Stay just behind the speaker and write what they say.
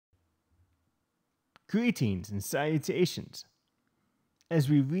Greetings and salutations. As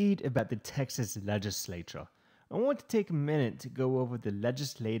we read about the Texas Legislature, I want to take a minute to go over the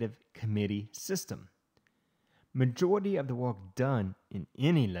legislative committee system. Majority of the work done in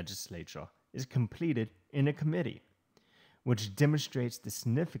any legislature is completed in a committee, which demonstrates the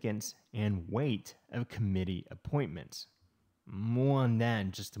significance and weight of committee appointments. More on that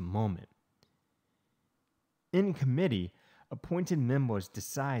in just a moment. In committee, appointed members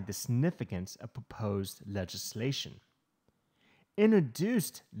decide the significance of proposed legislation.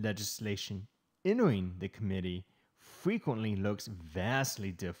 Introduced legislation entering the committee frequently looks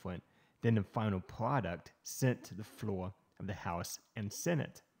vastly different than the final product sent to the floor of the House and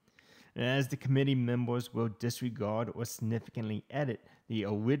Senate, as the committee members will disregard or significantly edit the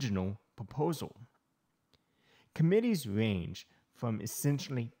original proposal. Committees range from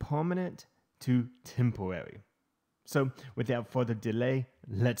essentially permanent to temporary. So, without further delay,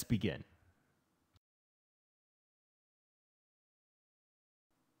 let's begin.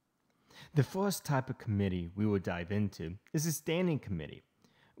 The first type of committee we will dive into is a standing committee,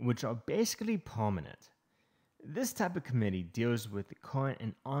 which are basically permanent. This type of committee deals with the current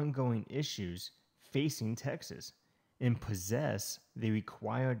and ongoing issues facing Texas and possess the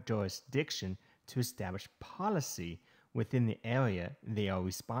required jurisdiction to establish policy within the area they are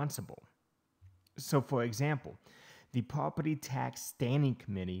responsible. So, for example, the Property Tax Standing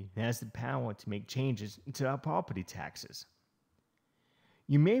Committee has the power to make changes to our property taxes.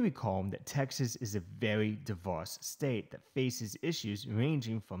 You may recall that Texas is a very diverse state that faces issues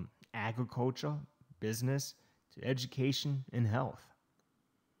ranging from agriculture, business, to education and health.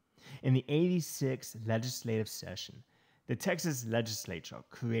 In the 86th legislative session, the Texas Legislature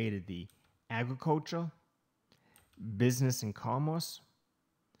created the Agriculture, Business and Commerce,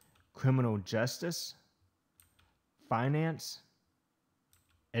 Criminal Justice, Finance,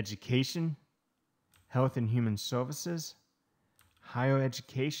 Education, Health and Human Services, Higher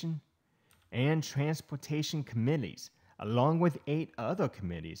Education, and Transportation Committees, along with 8 other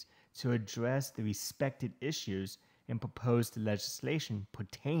committees, to address the respected issues and proposed legislation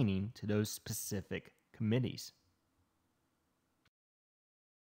pertaining to those specific committees.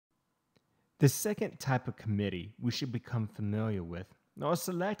 The second type of committee we should become familiar with are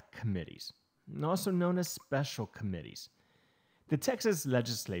select committees, also known as special committees. The Texas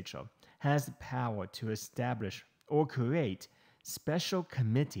Legislature has the power to establish or create special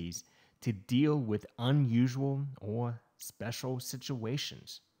committees to deal with unusual or special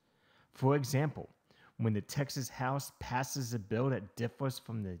situations. For example, when the Texas House passes a bill that differs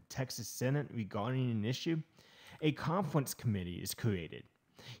from the Texas Senate regarding an issue, a conference committee is created.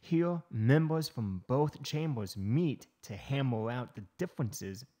 Here, members from both chambers meet to hammer out the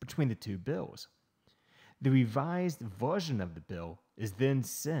differences between the two bills. The revised version of the bill is then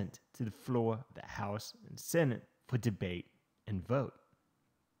sent to the floor of the House and Senate for debate and vote.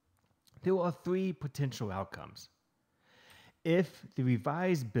 There are 3 potential outcomes. If the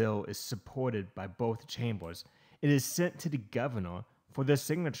revised bill is supported by both chambers, it is sent to the governor for their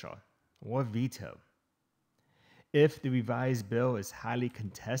signature or veto. If the revised bill is highly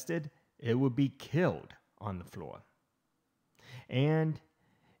contested, it will be killed on the floor. And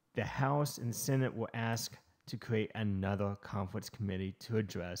the House and Senate will ask to create another conference committee to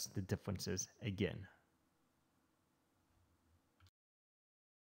address the differences again.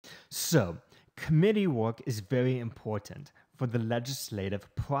 So, committee work is very important for the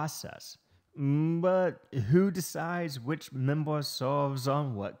legislative process. But who decides which member serves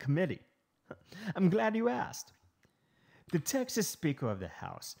on what committee? I'm glad you asked. The Texas Speaker of the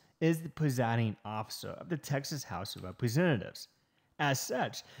House is the presiding officer of the Texas House of Representatives. As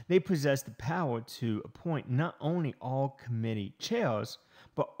such, they possess the power to appoint not only all committee chairs,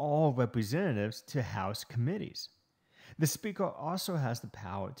 but all representatives to House committees. The Speaker also has the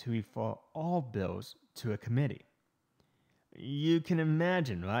power to refer all bills to a committee. You can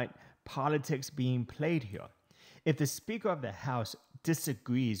imagine, right? Politics being played here. If the Speaker of the House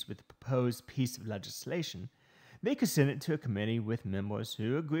disagrees with the proposed piece of legislation, they could send it to a committee with members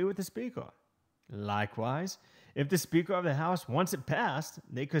who agree with the Speaker. Likewise, if the Speaker of the House wants it passed,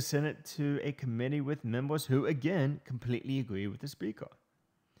 they could send it to a committee with members who, again, completely agree with the Speaker.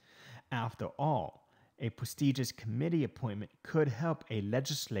 After all, a prestigious committee appointment could help a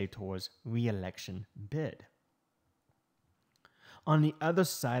legislator's re-election bid. On the other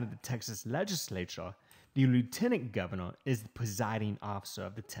side of the Texas Legislature, the Lieutenant Governor is the presiding officer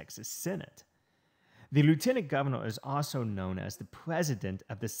of the Texas Senate. The Lieutenant Governor is also known as the President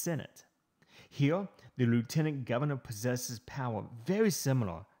of the Senate. Here, the Lieutenant Governor possesses power very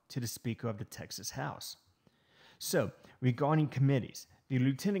similar to the Speaker of the Texas House. So, regarding committees, the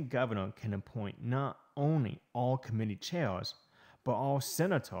lieutenant governor can appoint not only all committee chairs, but all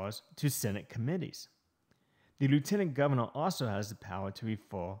senators to Senate committees. The lieutenant governor also has the power to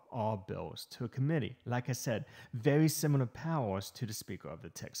refer all bills to a committee. Like I said, very similar powers to the Speaker of the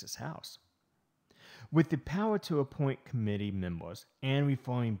Texas House. With the power to appoint committee members and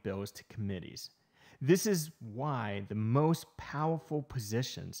referring bills to committees, this is why the most powerful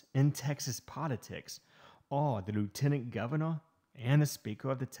positions in Texas politics are the lieutenant governor and the Speaker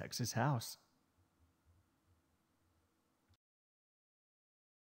of the Texas House.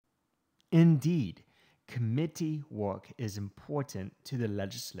 Indeed, committee work is important to the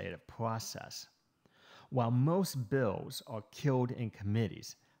legislative process. While most bills are killed in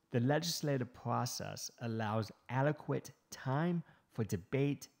committees, the legislative process allows adequate time for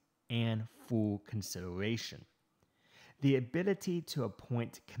debate and full consideration. The ability to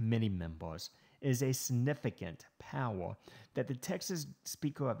appoint committee members is a significant power that the Texas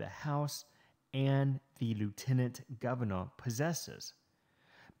Speaker of the House and the Lieutenant Governor possesses.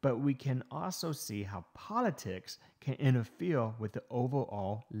 But we can also see how politics can interfere with the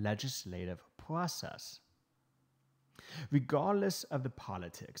overall legislative process. Regardless of the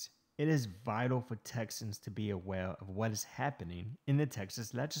politics, it is vital for Texans to be aware of what is happening in the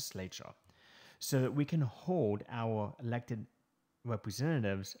Texas legislature so that we can hold our elected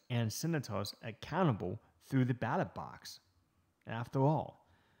representatives and senators accountable through the ballot box. After all,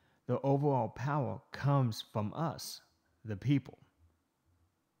 the overall power comes from us, the people.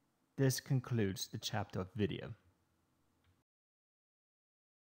 This concludes the chapter of video.